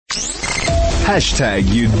Hashtag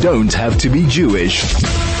you don't have to be Jewish.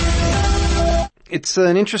 It's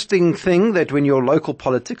an interesting thing that when your local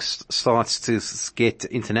politics starts to get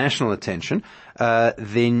international attention,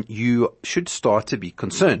 then you should start to be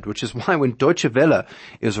concerned, which is why when Deutsche Welle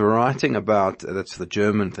is writing about, that's the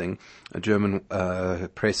German thing, a German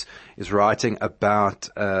press is writing about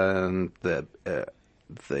the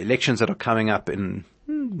elections that are coming up in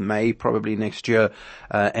May, probably next year,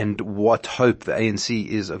 and what hope the ANC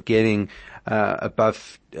is of getting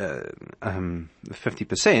above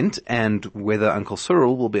 50%, and whether Uncle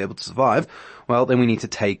Cyril will be able to survive, well, then we need to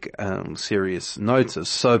take serious notice.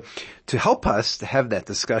 So to help us to have that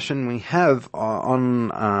discussion, we have on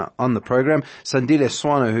the program Sandile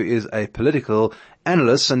Swana, who is a political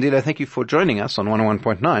analyst. Sandile, thank you for joining us on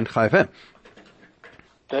 101.9 Chai FM.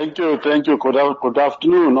 Thank you. Good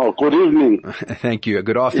afternoon or good evening. Thank you.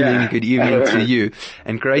 Good afternoon, good evening to you.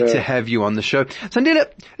 And great to have you on the show. Sandile,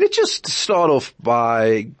 let's just start off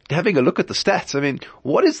by having a look at the stats. I mean,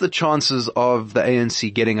 what is the chances of the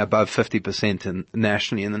ANC getting above 50%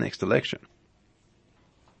 nationally in the next election?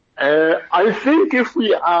 I think if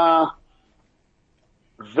we are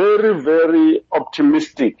very, very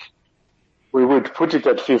optimistic, we would put it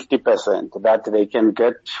at 50%, that they can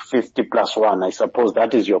get 50 plus 1. I suppose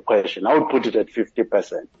that is your question. I would put it at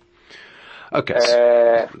 50%.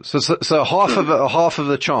 Okay. So half of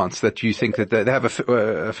the chance that you think that they have a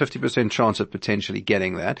 50% chance of potentially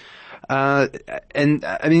getting that. And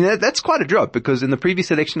I mean, that's quite a drop, because in the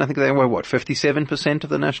previous election, I think they were 57% of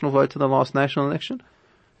the national vote in the last national election?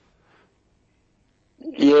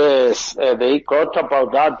 Yes, they got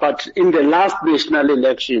about that, but in the last national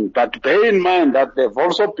election, but bear in mind that they've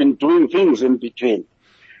also been doing things in between,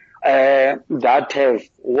 that have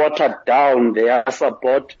watered down their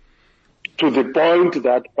support to the point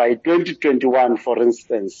that by 2021, for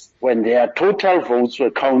instance, when their total votes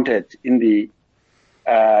were counted in the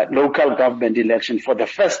local government election for the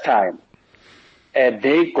first time,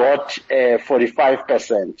 they got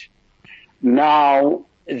 45%. Now,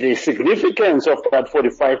 the significance of that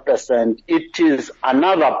 45%, it is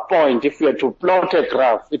another point. If we are to plot a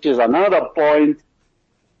graph, it is another point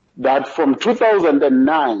that from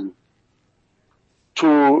 2009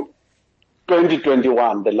 to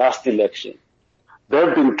 2021, the last election,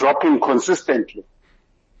 they've been dropping consistently.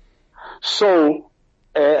 So,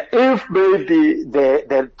 if maybe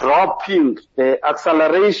the dropping, the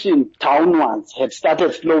acceleration downwards had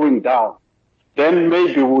started slowing down, then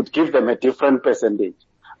maybe we would give them a different percentage.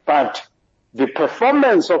 But the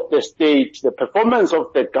performance of the state, the performance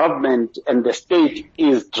of the government and the state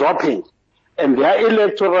is dropping, and their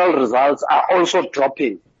electoral results are also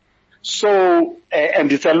dropping. So,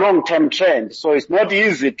 and it's a long-term trend, so it's not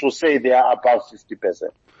easy to say they are above 50%.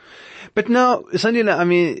 But now, Sandile, I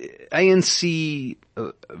mean, ANC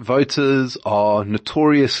voters are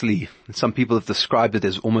notoriously, some people have described it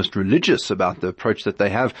as almost religious about the approach that they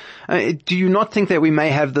have. Do you not think that we may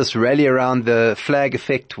have this rally around the flag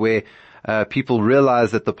effect where people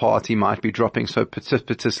realize that the party might be dropping so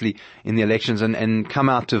precipitously in the elections and come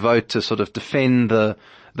out to vote to sort of defend the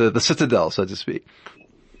citadel, so to speak?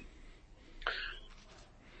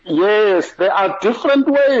 Yes, there are different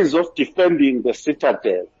ways of defending the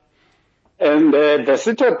citadel. And the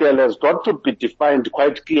citadel has got to be defined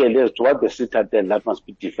quite clearly as to what the citadel that must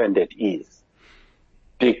be defended is.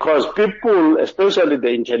 Because people, especially the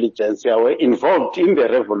intelligentsia, were involved in the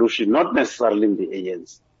revolution, not necessarily in the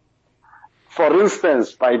ANC. For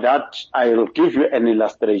instance, by that, I will give you an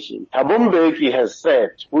illustration. Thabo Mbeki has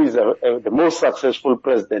said, who is the most successful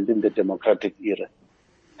president in the democratic era,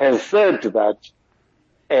 has said that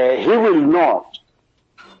he will not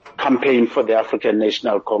campaign for the African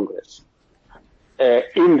National Congress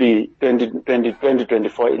in the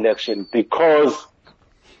 2024 election, because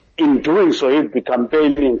in doing so he'll be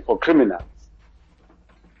campaigning for criminals.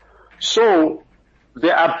 So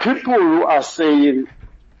there are people who are saying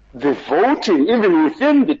the voting, even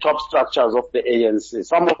within the top structures of the ANC,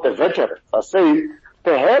 some of the veterans are saying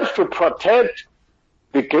perhaps to protect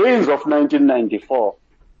the gains of 1994,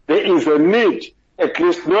 there is a need at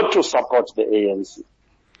least not to support the ANC.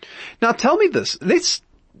 Now tell me this, let's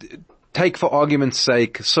take for argument's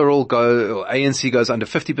sake, ANC goes under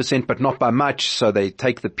 50%, but not by much, so they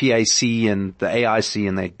take the PAC and the AIC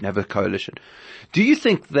and they have a coalition. Do you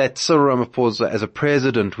think that Cyril Ramaphosa as a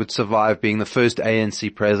president would survive being the first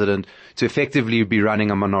ANC president to effectively be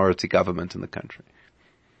running a minority government in the country?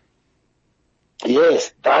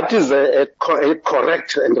 Yes, that is a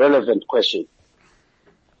correct and relevant question.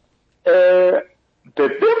 The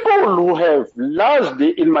people who have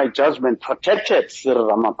largely, in my judgment, protected Cyril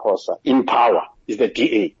Ramaphosa in power is the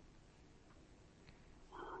DA.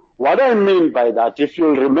 What I mean by that, if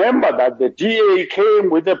you'll remember that the DA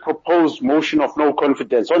came with a proposed motion of no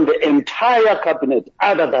confidence on the entire cabinet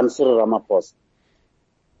other than Cyril Ramaphosa.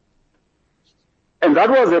 And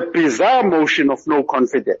that was a bizarre motion of no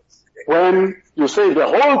confidence. When you say the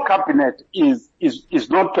whole cabinet is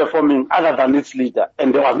not performing other than its leader,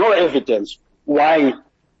 and there was no evidence why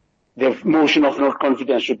the motion of no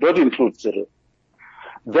confidence should not include Cyril.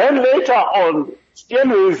 Then later on,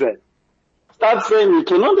 Steenhuisen starts saying we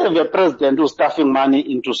cannot have a president who's stuffing money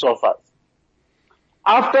into sofas.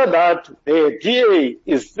 After that, the DA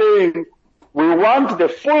is saying we want the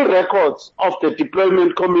full records of the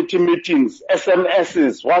deployment committee meetings,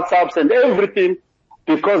 SMSs, WhatsApps, and everything,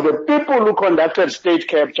 because the people who conducted state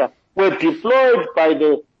capture were deployed by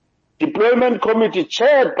the deployment committee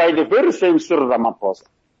chaired by the very same Cyril Ramaphosa.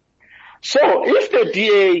 So if the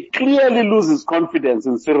DA clearly loses confidence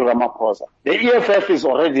in Cyril Ramaphosa, the EFF is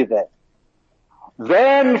already there.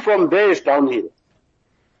 Then from there it's downhill.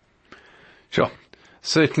 Sure.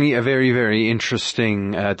 Certainly a very, very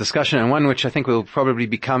interesting discussion, and one which I think we'll probably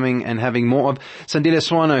be coming and having more of. Sandile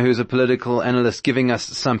Swana, who's a political analyst, giving us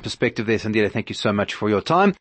some perspective there. Sandile, thank you so much for your time.